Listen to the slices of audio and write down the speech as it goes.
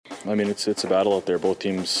I mean, it's a battle out there. Both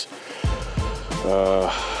teams,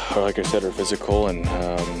 like I said, are physical, and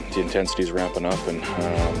the intensity is ramping up. And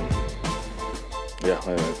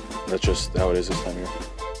that's just how it is this time of year.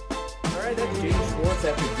 All right, that's Jaden Schwartz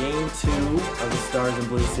after Game 2 of the Stars and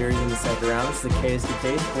Blues series in the second round. This is the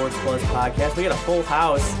KSDK Sports Plus podcast. We got a full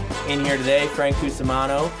house in here today. Frank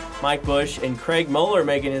Cusimano, Mike Bush, and Craig Moeller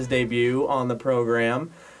making his debut on the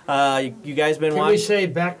program. You guys been watching? Can we say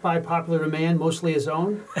backed by popular demand, mostly his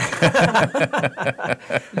own?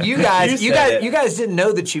 You guys didn't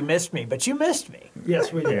know that you missed me, but you missed me.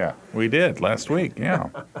 Yes, we did. Yeah, we did last week, yeah.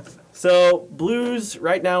 So, Blues,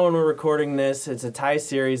 right now when we're recording this, it's a tie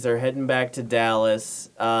series. They're heading back to Dallas.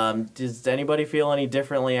 Does anybody feel any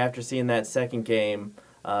differently after seeing that second game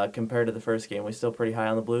compared to the first game? We still pretty high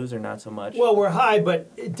on the Blues or not so much? Well, we're high,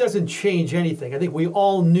 but it doesn't change anything. I think we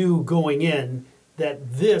all knew going in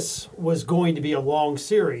that this was going to be a long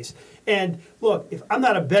series. And look, if I'm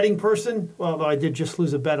not a betting person, well, although I did just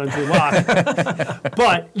lose a bet on Drew Lock,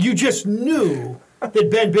 but you just knew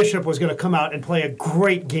that Ben Bishop was going to come out and play a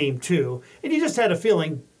great game too, and you just had a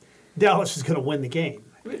feeling Dallas was going to win the game.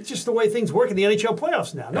 It's just the way things work in the NHL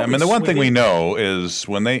playoffs now. I mean, the one thing we know is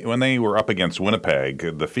when they were up against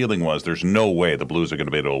Winnipeg, the feeling was there's no way the Blues are going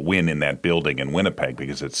to be able to win in that building in Winnipeg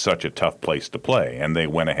because it's such a tough place to play. And they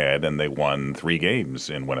went ahead and they won 3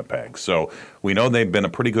 games in Winnipeg. So we know they've been a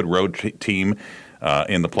pretty good road team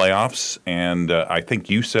in the playoffs. And I think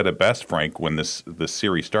you said it best, Frank, when this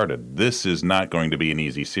series started. This is not going to be an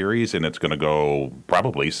easy series, and it's going to go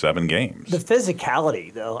probably 7 games. The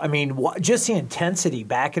physicality, though, I mean, just the intensity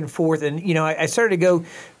back and forth. And, I started to go,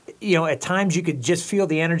 at times you could just feel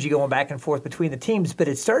the energy going back and forth between the teams, but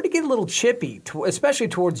it started to get a little chippy, especially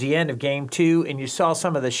towards the end of Game 2, and you saw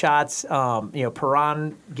some of the shots,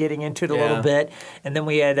 Perron getting into it a little bit, and then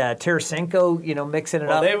we had Tarasenko, mixing it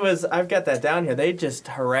up. I've got that down here. They just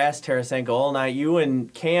harassed Tarasenko all night. You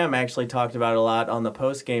and Cam actually talked about it a lot on the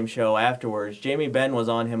post-game show afterwards. Jamie Benn was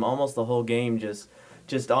on him almost the whole game, just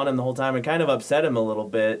on him the whole time and kind of upset him a little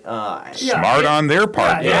bit. Smart on their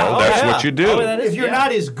part, though. That's what you do. If you're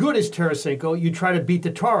not as good as Tarasenko, you try to beat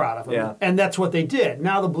the tar out of him. Yeah. And that's what they did.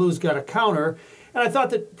 Now the Blues got a counter. And I thought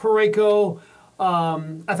that Parayko,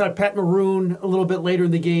 I thought Pat Maroon a little bit later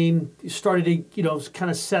in the game started to,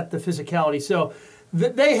 kind of set the physicality. So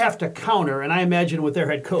they have to counter, and I imagine with their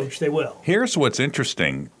head coach they will. Here's what's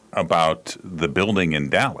interesting about the building in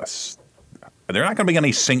Dallas. There are not going to be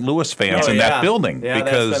any St. Louis fans in that building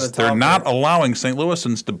because they're not allowing St.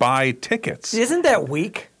 Louisans to buy tickets. Isn't that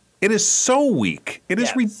weak? It is so weak. It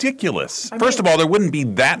is ridiculous. First of all, there wouldn't be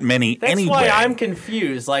that many anyway. That's why I'm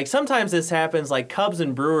confused. Like, sometimes this happens, like Cubs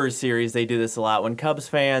and Brewers series, they do this a lot, when Cubs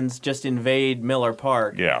fans just invade Miller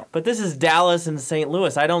Park. Yeah. But this is Dallas and St.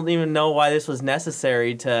 Louis. I don't even know why this was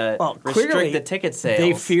necessary to restrict the ticket sales.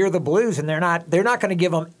 They fear the Blues, and they're not going to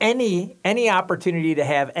give them any opportunity to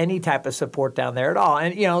have any type of support down there at all.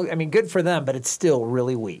 And, good for them, but it's still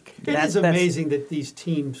really weak. It is amazing that these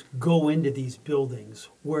teams go into these buildings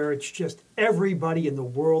where it's just everybody in the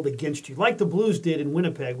world against you, like the Blues did in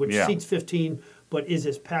Winnipeg, which seats 15 but is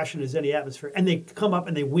as passionate as any atmosphere, and they come up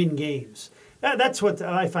and they win games. That's what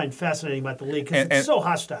I find fascinating about the league, because it's so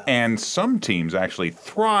hostile. And some teams actually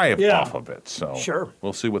thrive off of it. So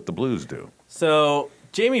we'll see what the Blues do. So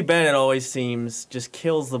Jamie Benn, it always seems, just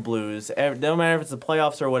kills the Blues, no matter if it's the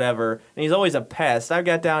playoffs or whatever, and he's always a pest. I've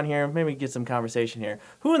got down here, maybe get some conversation here.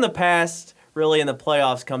 Who in the past, really in the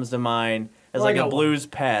playoffs, comes to mind as like a Blues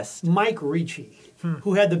pest? Mike Ricci,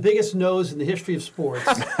 who had the biggest nose in the history of sports,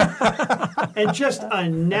 and just a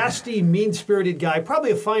nasty, mean-spirited guy,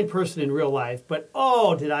 probably a fine person in real life, but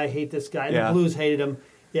did I hate this guy. The Blues hated him.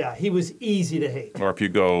 Yeah, he was easy to hate. Or if you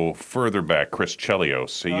go further back, Chris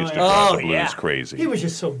Chelios, he used to drive the Blues crazy. He was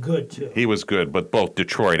just so good, too. He was good, but both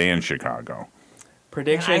Detroit and Chicago.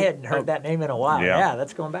 Prediction? I hadn't heard that name in a while. Yeah,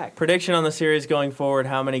 that's going back. Prediction on the series going forward,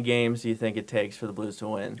 how many games do you think it takes for the Blues to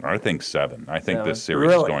win? I think 7. I think this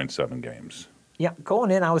series is going 7 games. Yeah,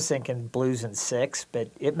 going in, I was thinking Blues in 6, but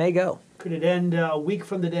it may go. Could it end a week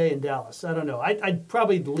from the day in Dallas? I don't know. I'd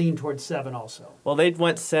probably lean towards 7 also. Well, they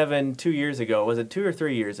went 7 2 years ago. Was it 2 or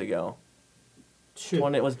 3 years ago?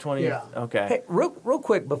 20, was it 20 years? Okay. Hey, real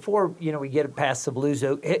quick, before we get past the Blues,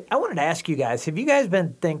 I wanted to ask you guys, have you guys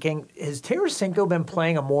been thinking, has Tarasenko been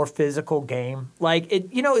playing a more physical game? Like,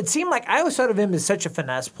 it seemed like I always thought of him as such a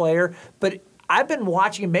finesse player, but I've been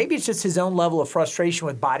watching. Maybe it's just his own level of frustration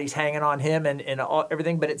with bodies hanging on him and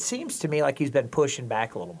everything. But it seems to me like he's been pushing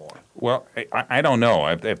back a little more. Well, I don't know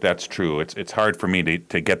if that's true. It's hard for me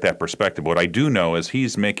to get that perspective. What I do know is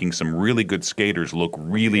he's making some really good skaters look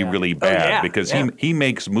really, really bad because he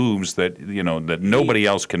makes moves that that nobody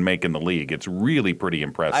else can make in the league. It's really pretty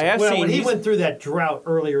impressive. When he went through that drought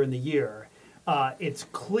earlier in the year, it's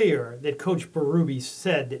clear that Coach Berube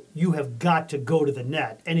said that you have got to go to the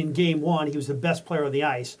net. And in game one, he was the best player on the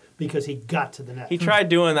ice because he got to the net. He tried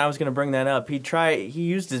doing, I was going to bring that up. He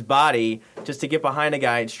used his body just to get behind a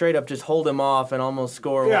guy and straight up just hold him off and almost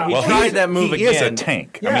score. Yeah. He tried that move he again. He is a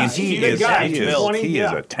tank. Yeah, I mean, he's he a good guy.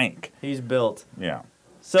 is a tank. He's built. Yeah.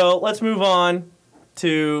 So let's move on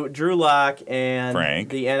to Drew Lock and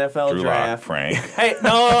the NFL Drew draft. Lock, Frank. Hey,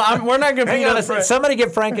 no, we're not going to beat up Frank. Somebody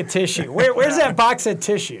get Frank a tissue. Where's that box of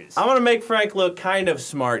tissues? I'm going to make Frank look kind of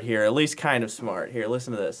smart here, at least kind of smart. Here,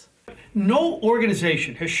 listen to this. No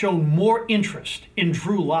organization has shown more interest in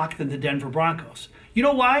Drew Lock than the Denver Broncos. You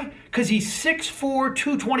know why? Because he's 6'4",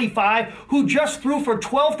 225, who just threw for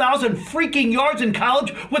 12,000 freaking yards in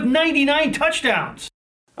college with 99 touchdowns.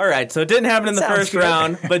 All right, so it didn't happen in the first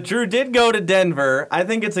round, but Drew did go to Denver. I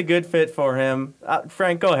think it's a good fit for him.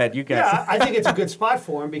 Frank, go ahead. You guys. Yeah, I think it's a good spot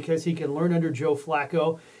for him because he can learn under Joe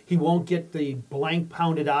Flacco. He won't get the blank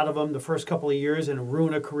pounded out of him the first couple of years and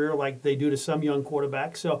ruin a career like they do to some young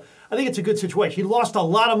quarterbacks. So I think it's a good situation. He lost a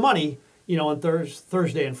lot of money, on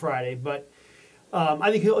Thursday and Friday, but I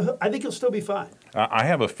think he'll still be fine. I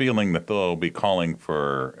have a feeling that they'll be calling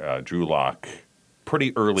for Drew Lock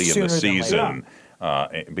pretty early in the season.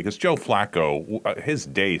 Because Joe Flacco,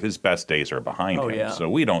 his best days are behind him. Yeah.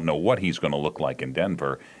 So we don't know what he's going to look like in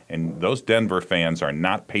Denver. And those Denver fans are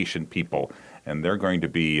not patient people. And they're going to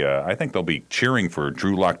be, I think they'll be cheering for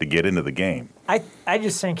Drew Lock to get into the game. I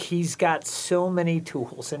just think he's got so many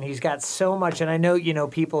tools and he's got so much. And I know,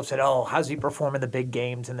 people have said, oh, how's he perform in the big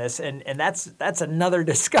games and this? And that's another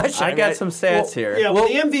discussion. I got some stats here. Yeah, well,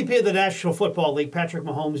 the MVP of the National Football League, Patrick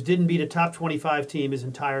Mahomes, didn't beat a top 25 team his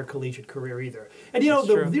entire collegiate career either. And you know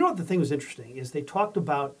what the thing was interesting is they talked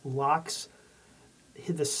about Lock's,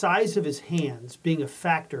 the size of his hands being a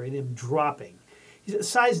factor in him dropping. He's a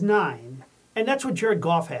size 9. And that's what Jared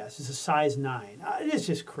Goff has, is a size 9. It's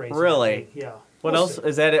just crazy. Really? Yeah. What else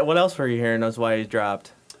is that? What else were you hearing? That's why he's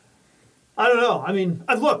dropped. I don't know. I mean,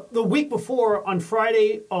 look, the week before on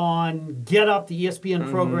Friday on Get Up, the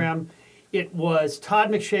ESPN program, it was Todd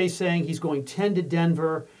McShay saying he's going 10 to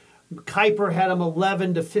Denver. Kuiper had him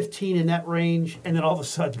 11 to 15 in that range, and then all of a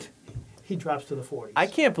sudden he drops to the 40s. I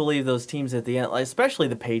can't believe those teams at the end, especially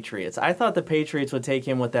the Patriots. I thought the Patriots would take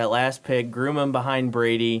him with that last pick, groom him behind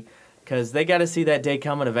Brady, because they got to see that day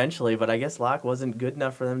coming eventually, but I guess Locke wasn't good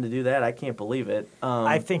enough for them to do that. I can't believe it.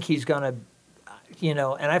 I think he's going to,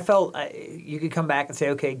 and I felt you could come back and say,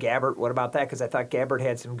 okay, Gabbert, what about that? Because I thought Gabbert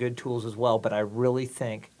had some good tools as well, but I really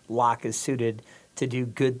think Locke is suited to do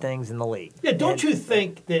good things in the league. Yeah, don't you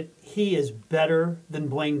think that he is better than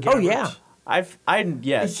Blaine Gabbert? Oh, yeah.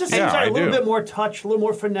 Yes. It's just a little bit more touch, a little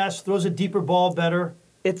more finesse, throws a deeper ball better.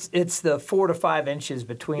 It's the 4 to 5 inches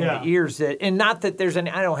between the ears and not that there's I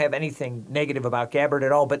don't have anything negative about Gabbert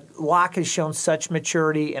at all, but Locke has shown such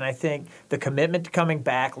maturity, and I think the commitment to coming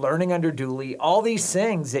back, learning under Dooley, all these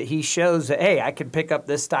things that he shows that, hey, I can pick up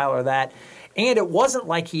this style or that. And it wasn't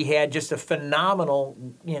like he had just a phenomenal,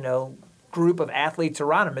 group of athletes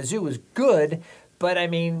around him. Mizzou was good, but I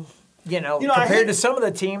mean, compared to some of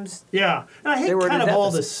the teams. Yeah. And I hate kind of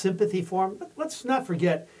all the sympathy for him, but let's not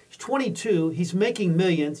forget, he's 22. He's making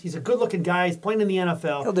millions. He's a good-looking guy. He's playing in the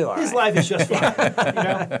NFL. He'll do all His right. life is just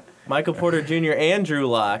fine. Michael Porter Jr. and Drew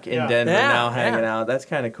Lock in Denver now hanging out. That's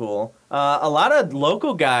kind of cool. A lot of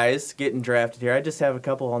local guys getting drafted here. I just have a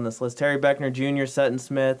couple on this list. Terry Beckner Jr., Sutton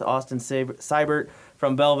Smith, Austin Seibert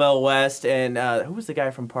from Belleville West, and who was the guy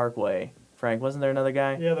from Parkway? Frank, wasn't there another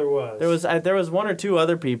guy? Yeah, there was. There was one or two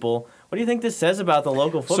other people. What do you think this says about the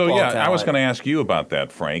local football talent? I was going to ask you about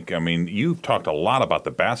that, Frank. I mean, you've talked a lot about the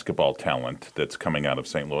basketball talent that's coming out of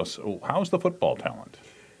St. Louis. How's the football talent?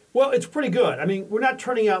 Well, it's pretty good. I mean, we're not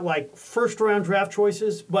turning out like first-round draft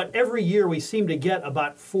choices, but every year we seem to get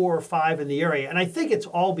about 4 or 5 in the area. And I think it's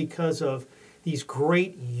all because of these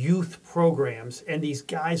great youth programs and these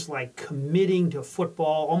guys like committing to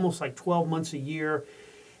football almost like 12 months a year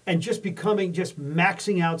and just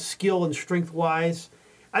maxing out skill and strength-wise.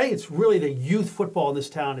 I think it's really the youth football in this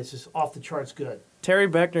town is just off the charts good. Terry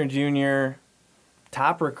Beckner Jr.,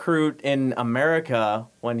 top recruit in America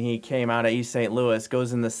when he came out of East St. Louis,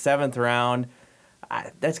 goes in the 7th round.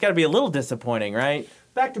 That's got to be a little disappointing, right?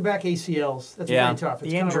 Back-to-back ACLs. That's really tough.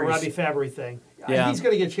 It's kind of a Robbie Fabry thing. Yeah. He's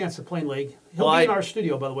going to get a chance to play in league. He'll Well, be in our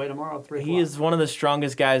studio, by the way, tomorrow at 3 o'clock. He is one of the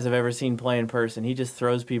strongest guys I've ever seen play in person. He just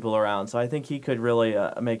throws people around, so I think he could really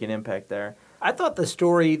make an impact there. I thought the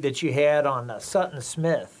story that you had on Sutton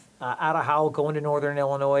Smith out of Howell going to Northern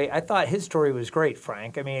Illinois, I thought his story was great,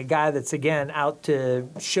 Frank. I mean, a guy that's, again, out to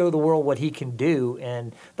show the world what he can do,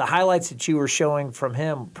 and the highlights that you were showing from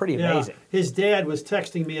him, pretty amazing. His dad was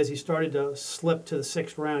texting me as he started to slip to the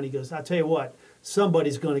 6th round. He goes, I'll tell you what,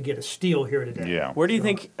 somebody's going to get a steal here today. Yeah. Where do you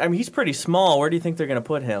think, I mean, he's pretty small. Where do you think they're going to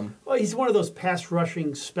put him? Well, he's one of those pass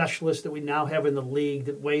rushing specialists that we now have in the league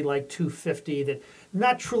that weigh like 250, that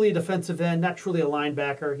not truly a defensive end, not truly a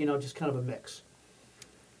linebacker, just kind of a mix.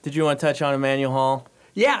 Did you want to touch on Emmanuel Hall?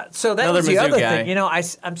 Yeah, so that Another was the Mizzou other guy.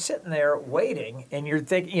 thing. I'm sitting there waiting, and you're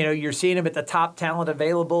thinking, you're seeing him at the top talent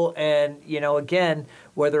available, and again,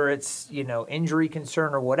 whether it's injury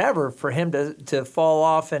concern or whatever, for him to fall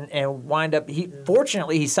off and wind up.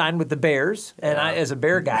 Fortunately he signed with the Bears, and I, as a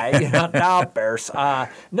Bear guy, Bears.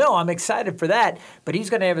 No, I'm excited for that, but he's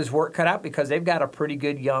going to have his work cut out because they've got a pretty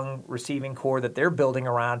good young receiving core that they're building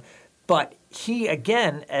around. But he,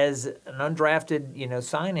 again, as an undrafted,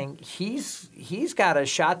 signing, he's got a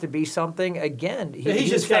shot to be something. Again, He's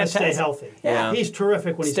just got to stay healthy. Yeah. He's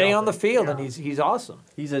terrific when he's stay healthy. on the field, Yeah. and he's awesome.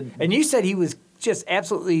 And you said he was just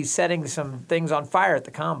absolutely setting some things on fire at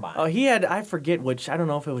the combine. Oh, he had, I forget which, I don't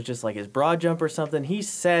know if it was just like his broad jump or something. He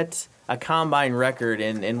set a combine record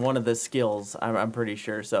in one of the skills, I'm pretty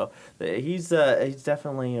sure. So he's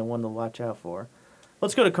definitely one to watch out for.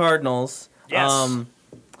 Let's go to Cardinals. Yes.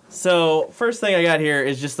 So first thing I got here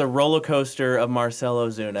is just the roller coaster of Marcell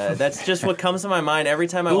Ozuna. That's just what comes to my mind every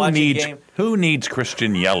time I watch a game. Who needs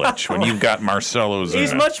Christian Yelich when you've got Marcell Ozuna?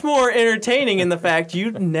 He's much more entertaining in the fact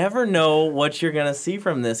you never know what you're going to see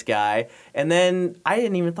from this guy. And then I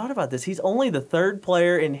didn't even thought about this. He's only the third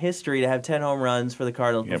player in history to have 10 home runs for the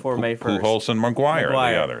Cardinals before May 1st. Pujols and McGuire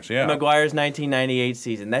are the others. Yeah. McGuire's 1998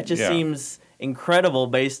 season. That just seems incredible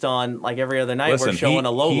based on like every other night we're showing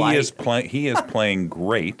a low light. He is playing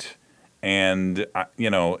great, and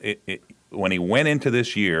when he went into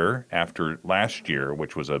this year after last year,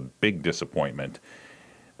 which was a big disappointment,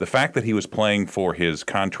 the fact that he was playing for his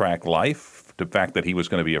contract life, the fact that he was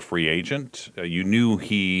going to be a free agent, you knew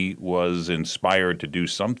he was inspired to do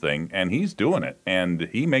something, and he's doing it. And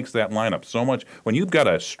he makes that lineup so much. When you've got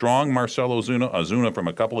a strong Marcell Ozuna from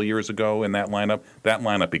a couple of years ago in that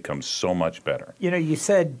lineup becomes so much better. You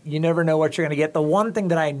said you never know what you're going to get. The one thing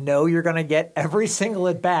that I know you're going to get every single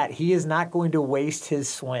at bat, he is not going to waste his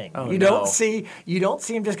swing. Oh, you don't see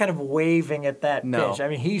him just kind of waving at that pitch. I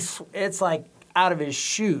mean, it's like out of his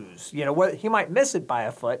shoes. He might miss it by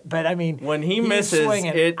a foot, but I mean, when he misses,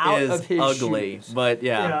 it is ugly. Shoes. But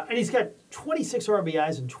yeah, and he's got 26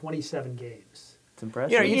 RBIs in 27 games. It's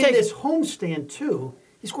impressive. In this homestand too,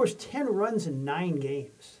 he scores 10 runs in 9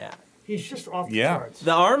 games. Yeah. He's just off the charts.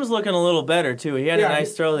 The arm's looking a little better too. He had a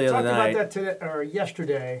nice throw the other night. We talked about that today, or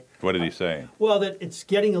yesterday. What did he say? Well, that it's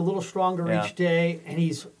getting a little stronger each day, and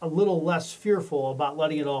he's a little less fearful about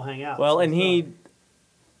letting it all hang out. Well, and he,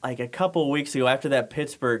 like a couple weeks ago after that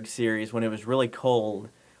Pittsburgh series when it was really cold,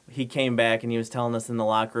 he came back and he was telling us in the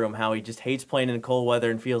locker room how he just hates playing in cold weather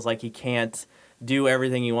and feels like he can't do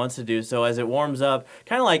everything he wants to do. So as it warms up,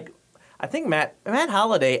 kind of like, I think Matt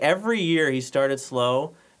Holliday, every year he started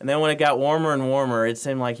slow, and then when it got warmer and warmer, it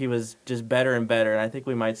seemed like he was just better and better, and I think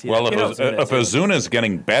we might see that. If Ozuna's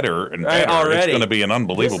getting better and better, already, it's going to be an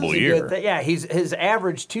unbelievable year. He's his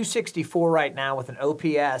average 264 right now with an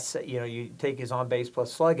OPS. You take his on base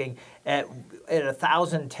plus slugging at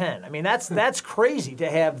 1,010. I mean, that's crazy to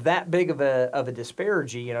have that big of a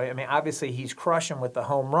disparity. I mean, obviously he's crushing with the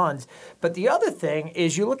home runs, but the other thing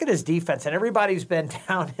is you look at his defense, and everybody's been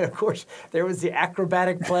down. Of course, there was the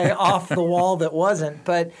acrobatic play off the wall that wasn't,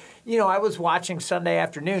 but. I was watching Sunday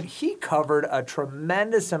afternoon. He covered a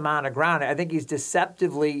tremendous amount of ground. I think he's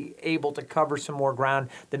deceptively able to cover some more ground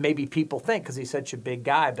than maybe people think because he's such a big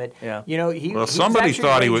guy. But somebody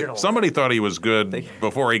thought he was good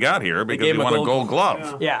before he got here because he won a Gold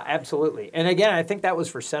Glove. Yeah, absolutely. And again, I think that was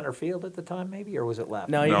for center field at the time, maybe, or was it left?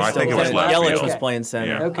 No, I think it was left Yelich field. was playing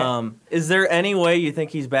center. Yeah. Okay. Is there any way you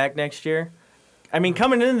think he's back next year? I mean,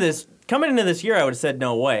 coming into this year, I would have said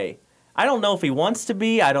no way. I don't know if he wants to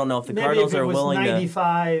be. I don't know if the Cardinals are willing to. Maybe if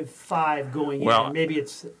it was 95-5 going in, maybe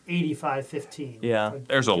it's 85-15. Yeah.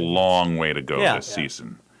 There's a long way to go this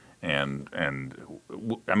season. And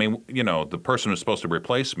I mean, the person who's supposed to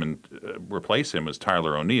replace him is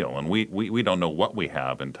Tyler O'Neill, and we don't know what we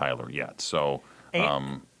have in Tyler yet. So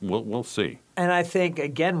we'll see. And I think,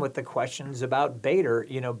 again, with the questions about Bader,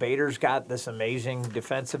 Bader's got this amazing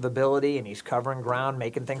defensive ability, and he's covering ground,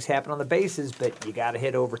 making things happen on the bases, but you got to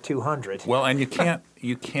hit over 200. Well, and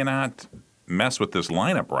you cannot mess with this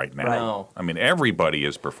lineup right now. Right. No. I mean, everybody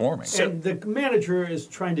is performing. And the manager is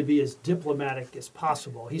trying to be as diplomatic as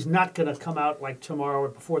possible. He's not going to come out like tomorrow or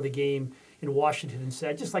before the game in Washington and say,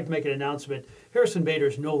 I'd just like to make an announcement. Harrison Bader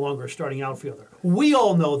is no longer a starting outfielder. We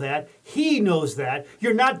all know that. He knows that.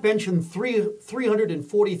 You're not benching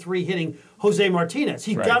 343 hitting Jose Martinez.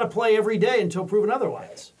 He's got to play every day until proven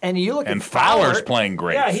otherwise. And you look And at Fowler. Fowler's playing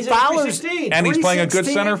great. Yeah, he's at Fowler's 316. And he's playing a good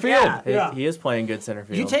 316, center field. yeah. He is playing good center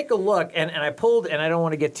field. You take a look, and I pulled, and I don't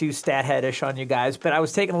want to get too stat headish on you guys, but I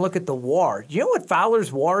was taking a look at the WAR. Do you know what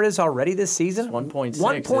Fowler's WAR is already this season? 1.6,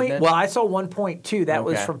 isn't it? Well, I saw 1.2. That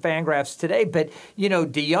was Okay. from Fangraphs today. But,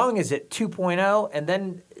 DeYoung is at 2.0, and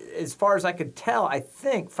then as far as I could tell, I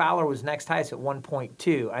think Fowler was next highest at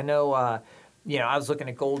 1.2. I know, I was looking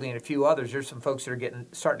at Goldie and a few others. There's some folks that are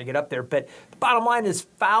starting to get up there. But the bottom line is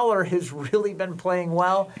Fowler has really been playing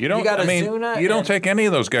well. You don't. got I mean, Ozuna you don't and- take any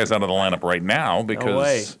of those guys out of the lineup right now way.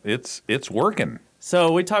 because it's working.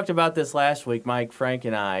 So we talked about this last week, Mike, Frank,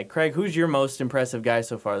 and I. Craig, who's your most impressive guy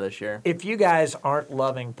so far this year? If you guys aren't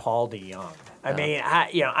loving Paul DeYoung, I mean,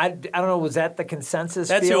 I don't know. Was that the consensus?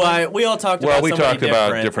 That's feeling? who we all talked Well, about. we somebody talked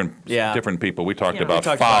about different different people. We talked Yeah, we about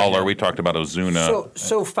talked about Fowler. him. We talked about Ozuna.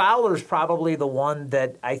 So Fowler's probably the one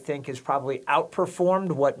that I think has probably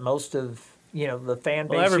outperformed what most of the fan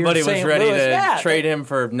base. Well, everybody here in was St. ready Louis. to trade him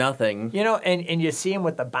for nothing. And you see him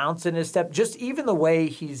with the bounce in his step. Just even the way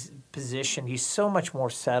he's positioned, he's so much more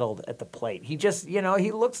settled at the plate. He just,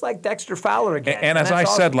 he looks like Dexter Fowler again. And as that's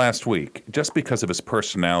I said awesome. last week, just because of his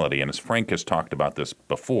personality, and as Frank has talked about this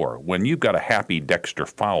before, when you've got a happy Dexter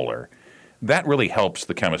Fowler, that really helps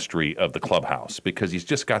the chemistry of the clubhouse because he's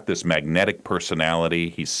just got this magnetic personality.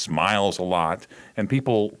 He smiles a lot, and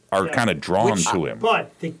people are kind of drawn to him.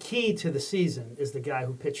 But the key to the season is the guy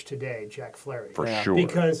who pitched today, Jack Flaherty. For sure.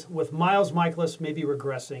 Because with Miles Michaelis maybe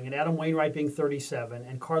regressing and Adam Wainwright being 37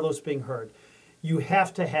 and Carlos being hurt, you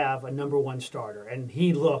have to have a number one starter. And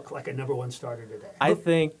he looked like a number one starter today. I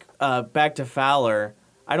think, back to Fowler,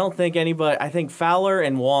 I think Fowler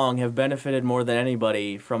and Wong have benefited more than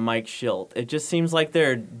anybody from Mike Schilt. It just seems like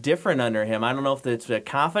they're different under him. I don't know if it's a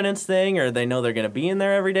confidence thing or they know they're going to be in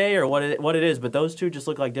there every day or what it is, but those two just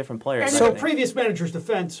look like different players. And in the previous manager's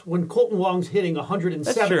defense, when Colton Wong's hitting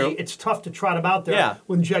 170, it's tough to trot him out there Yeah.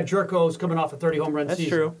 when Jed Jerko's coming off a 30 home run That's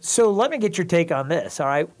season. true. So let me get your take on this. All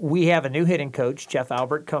right, we have a new hitting coach, Jeff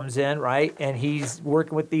Albert, comes in, right, and he's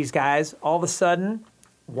working with these guys. All of a sudden,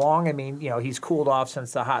 Wong, I mean, he's cooled off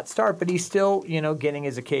since the hot start, but he's still, getting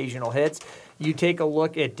his occasional hits. You take a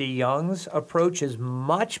look at DeYoung's approach is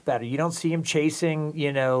much better. You don't see him chasing,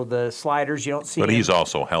 the sliders. You don't see. But him. he's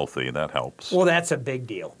also healthy. That helps. Well, that's a big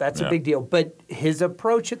deal. That's a Yeah. big deal. But his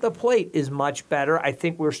approach at the plate is much better. I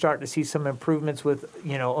think we're starting to see some improvements with,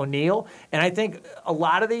 O'Neill. And I think a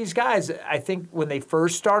lot of these guys, I think when they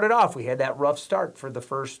first started off, we had that rough start for the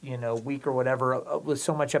first, week or whatever, with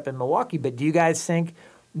so much up in Milwaukee. But do you guys think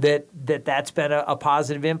that's been a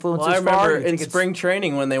positive influence Well, I as far? remember You in think it's- spring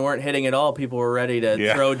training when they weren't hitting at all, people were ready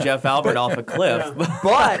to throw Jeff Albert off a cliff.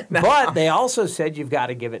 But they also said you've got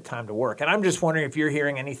to give it time to work. And I'm just wondering if you're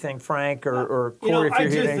hearing anything, Frank or Corey, if I you're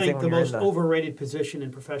do hearing anything think when the you're in most overrated position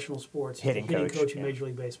in professional sports is Hitting the hitting coach, coach in yeah. Major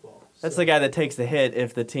League Baseball. That's So- the guy that takes the hit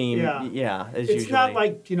if the team, Yeah. is It's usually. not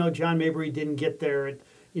like, John Mabry didn't get there at,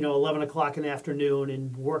 11 o'clock in the afternoon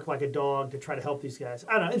and work like a dog to try to help these guys.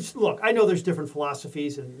 I don't know. Look, I know there's different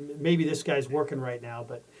philosophies, and maybe this guy's working right now,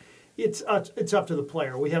 but it's up to the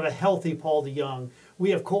player. We have a healthy Paul DeYoung. We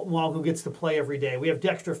have Colton Wong who gets to play every day. We have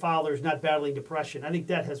Dexter Fowler who's not battling depression. I think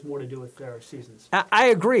that has more to do with their seasons. I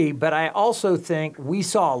agree, but I also think we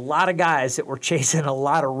saw a lot of guys that were chasing a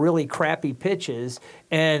lot of really crappy pitches,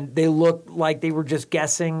 and they looked like they were just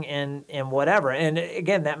guessing and whatever. And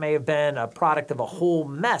again, that may have been a product of a whole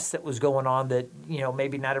mess that was going on that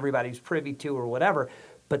maybe not everybody's privy to or whatever.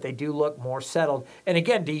 But they do look more settled. And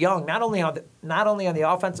again, DeYoung, not only on the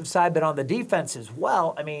offensive side, but on the defense as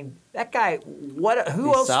well. I mean, that guy. Who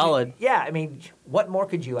He's else? solid. Yeah, I mean, what more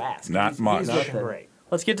could you ask? Not much. He's looking Nothing. great.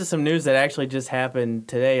 Let's get to some news that actually just happened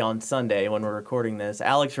today on Sunday when we're recording this.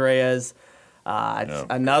 Alex Reyes,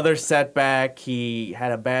 another setback. He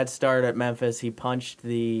had a bad start at Memphis. He punched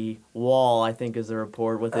the wall, I think is the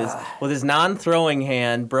report, with his non-throwing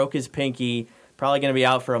hand, broke his pinky. Probably going to be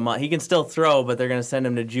out for a month. He can still throw, but they're going to send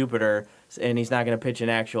him to Jupiter, and he's not going to pitch in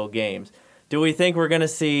actual games. Do we think we're going to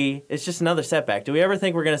see – it's just another setback. Do we ever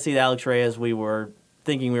think we're going to see the Alex Reyes we were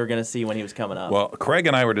thinking we were going to see when he was coming up. Well, Craig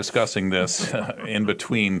and I were discussing this in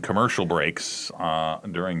between commercial breaks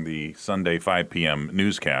during the Sunday 5 p.m.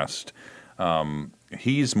 newscast.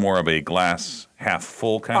 He's more of a glass half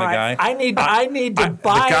full kind of guy. I need to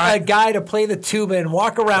buy a guy to play the tuba and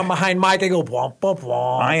walk around behind Mike and go womp womp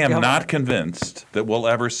womp. I am not convinced that we'll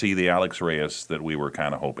ever see the Alex Reyes that we were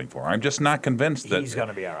kind of hoping for. I'm just not convinced that he's going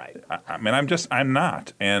to be all right. I'm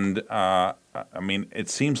not. And it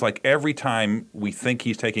seems like every time we think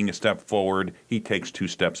he's taking a step forward, he takes 2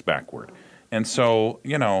 steps backward. And so,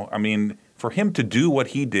 for him to do what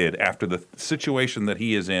he did after the situation that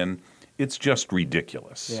he is in, it's just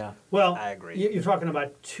ridiculous. Yeah. Well, I agree. You're talking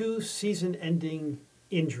about 2 season-ending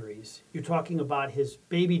injuries. You're talking about his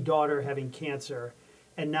baby daughter having cancer,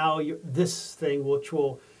 and now this thing, which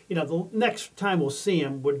will, the next time we'll see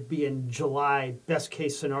him would be in July, best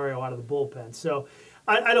case scenario out of the bullpen. So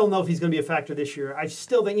I don't know if he's going to be a factor this year. I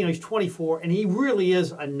still think, he's 24, and he really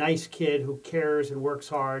is a nice kid who cares and works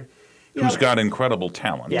hard. Who's got incredible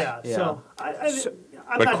talent. Yeah. So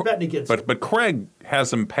I'm not betting against him. But Craig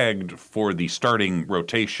has him pegged for the starting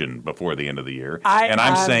rotation before the end of the year, and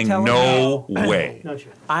I'm saying no way. No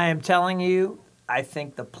chance. I am telling you, I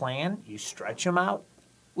think the plan, you stretch him out.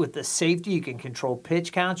 With the safety, you can control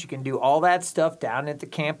pitch counts. You can do all that stuff down at the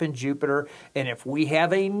camp in Jupiter. And if we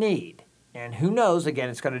have a need, and who knows, again,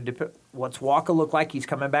 it's going to depend. What's Walker look like? He's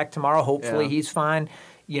coming back tomorrow. Hopefully he's fine.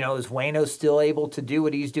 Is Waino still able to do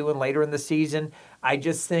what he's doing later in the season? I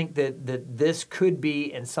just think that this could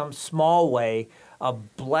be, in some small way, a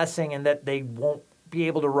blessing, and that they won't be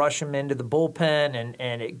able to rush him into the bullpen,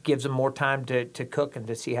 and it gives him more time to cook and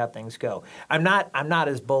to see how things go. I'm not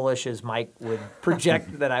as bullish as Mike would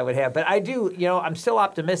project that I would have, but I do. I'm still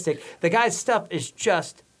optimistic. The guy's stuff is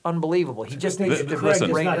just unbelievable. He just needs to Craig does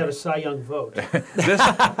not have a Cy Young vote.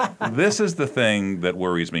 This is the thing that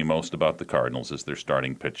worries me most about the Cardinals is their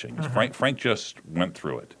starting pitching. Frank just went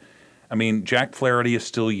through it. Jack Flaherty is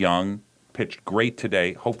still young, pitched great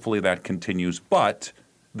today. Hopefully that continues, but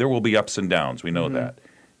there will be ups and downs. We know that.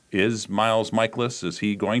 Is Miles Michaelis, is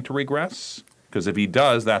he going to regress? Because if he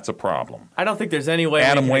does, that's a problem. I don't think there's any way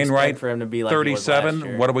Adam we can Wainwright, expect for him to be like 37. he was last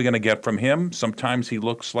year. What are we going to get from him? Sometimes he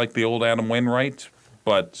looks like the old Adam Wainwright,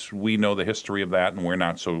 but we know the history of that, and we're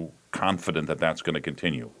not so confident that that's going to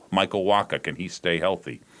continue. Michael Wacha, can he stay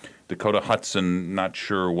healthy? Dakota Hudson, not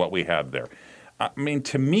sure what we have there.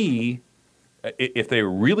 To me, if they're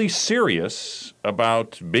really serious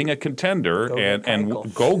about being a contender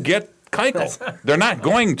go get Keuchel. They're not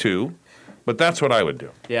going to, but that's what I would do.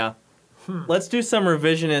 Yeah. Let's do some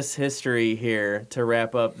revisionist history here to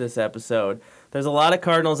wrap up this episode. There's a lot of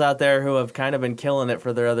Cardinals out there who have kind of been killing it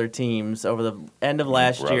for their other teams over the end of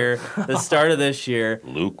last year, the start of this year.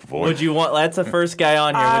 Luke Voigt. Would you want? That's the first guy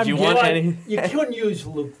on here. Would you want any? You couldn't use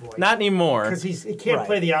Luke Voigt. Not anymore. Because he can't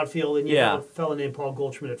play the outfield, and you have a fella named Paul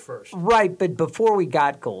Goldschmidt at first. Right, but before we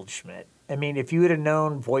got Goldschmidt, if you would have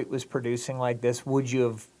known Voigt was producing like this, would you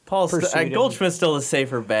have pursued him? Goldschmidt's still a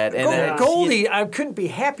safer bet. And Goldie, I couldn't be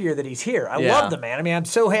happier that he's here. I love the man. I'm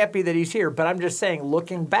so happy that he's here. But I'm just saying,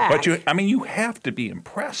 looking back. But you have to be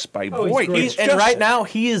impressed by Voigt. And right now,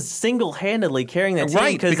 he is single-handedly carrying that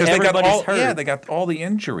team because everybody's hurt. Yeah, they got all the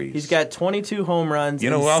injuries. He's got 22 home runs. You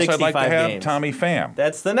know in who else 65 I'd like to have? games. Tommy Pham.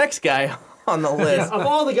 That's the next guy on the list. Of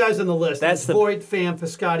all the guys on the list, That's Voigt, Pham,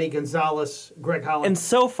 Piscotty, Gonzalez, Greg Holland. And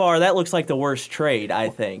so far, that looks like the worst trade, I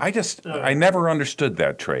think. I never understood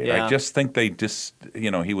that trade. Yeah. I just think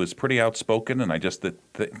he was pretty outspoken, and I just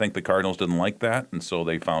think the Cardinals didn't like that, and so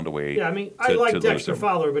they found a way. Yeah, I like Dexter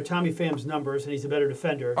Fowler, but Tommy Pham's numbers, and he's a better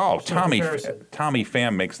defender. Oh, There's no comparison. Tommy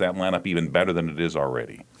Pham makes that lineup even better than it is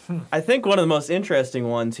already. I think one of the most interesting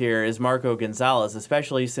ones here is Marco Gonzalez,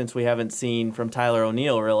 especially since we haven't seen from Tyler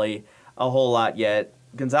O'Neill really a whole lot yet.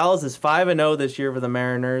 Gonzalez is 5-0 this year for the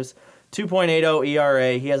Mariners, 2.80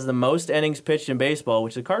 ERA. He has the most innings pitched in baseball,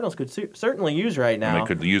 which the Cardinals could certainly use right now. And they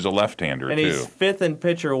could use a left-hander, and too. He's 5th in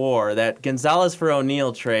pitcher WAR. That Gonzalez for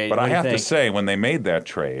O'Neill trade. But I have to say, when they made that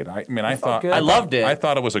trade, I loved it. I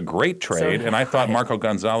thought it was a great trade, and I thought Marco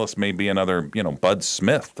Gonzalez may be another, Bud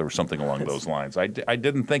Smith or something along those lines. I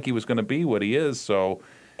didn't think he was going to be what he is, so.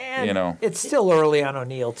 And it's still early on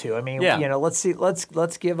O'Neill too. Let's see.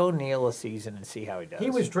 Let's give O'Neill a season and see how he does. He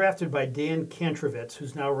was drafted by Dan Kantrovitz,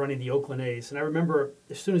 who's now running the Oakland A's. And I remember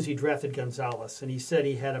as soon as he drafted Gonzalez, and he said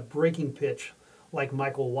he had a breaking pitch like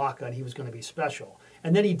Michael Wacha, and he was going to be special.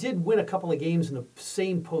 And then he did win a couple of games in the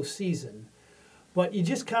same postseason, but you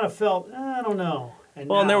just kind of felt, I don't know. And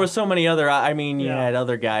there were so many other. You had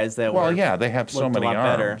other guys that were. Well, yeah, they have so many arms.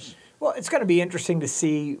 Better. Well, it's going to be interesting to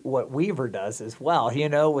see what Weaver does as well,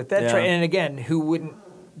 with that trade. And again, who wouldn't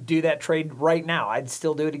do that trade right now. I'd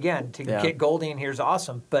still do it again. To Yeah. get Goldie in here is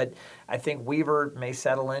awesome, but I think Weaver may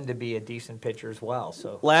settle in to be a decent pitcher as well.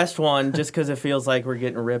 So Last one, just because it feels like we're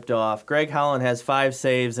getting ripped off. Greg Holland has 5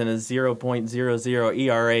 saves and a 0.00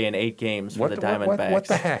 ERA in 8 games for the Diamondbacks. What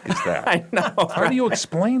the heck is that? I know. How do you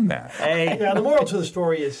explain that? hey, Yeah, the moral to the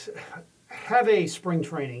story is have a spring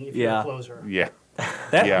training if you're Yeah. a closer. Yeah.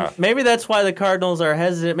 That, Maybe that's why the Cardinals are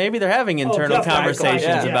hesitant. Maybe they're having internal definitely.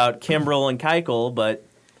 conversations Yeah. about Kimbrel and Keuchel, but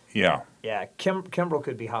Yeah. yeah, Kimbrel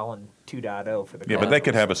could be Holland 2.0 for the Yeah, but they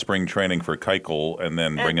could have a spring training for Keuchel and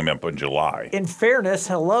then bring him up in July. In fairness,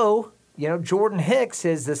 Jordan Hicks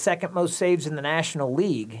is the second most saves in the National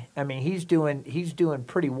League. I mean, he's doing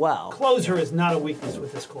pretty well. Closer is not a weakness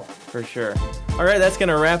with this club. for sure. All right, that's going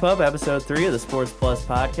to wrap up episode 3 of the Sports Plus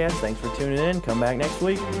podcast. Thanks for tuning in. Come back next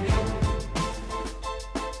week.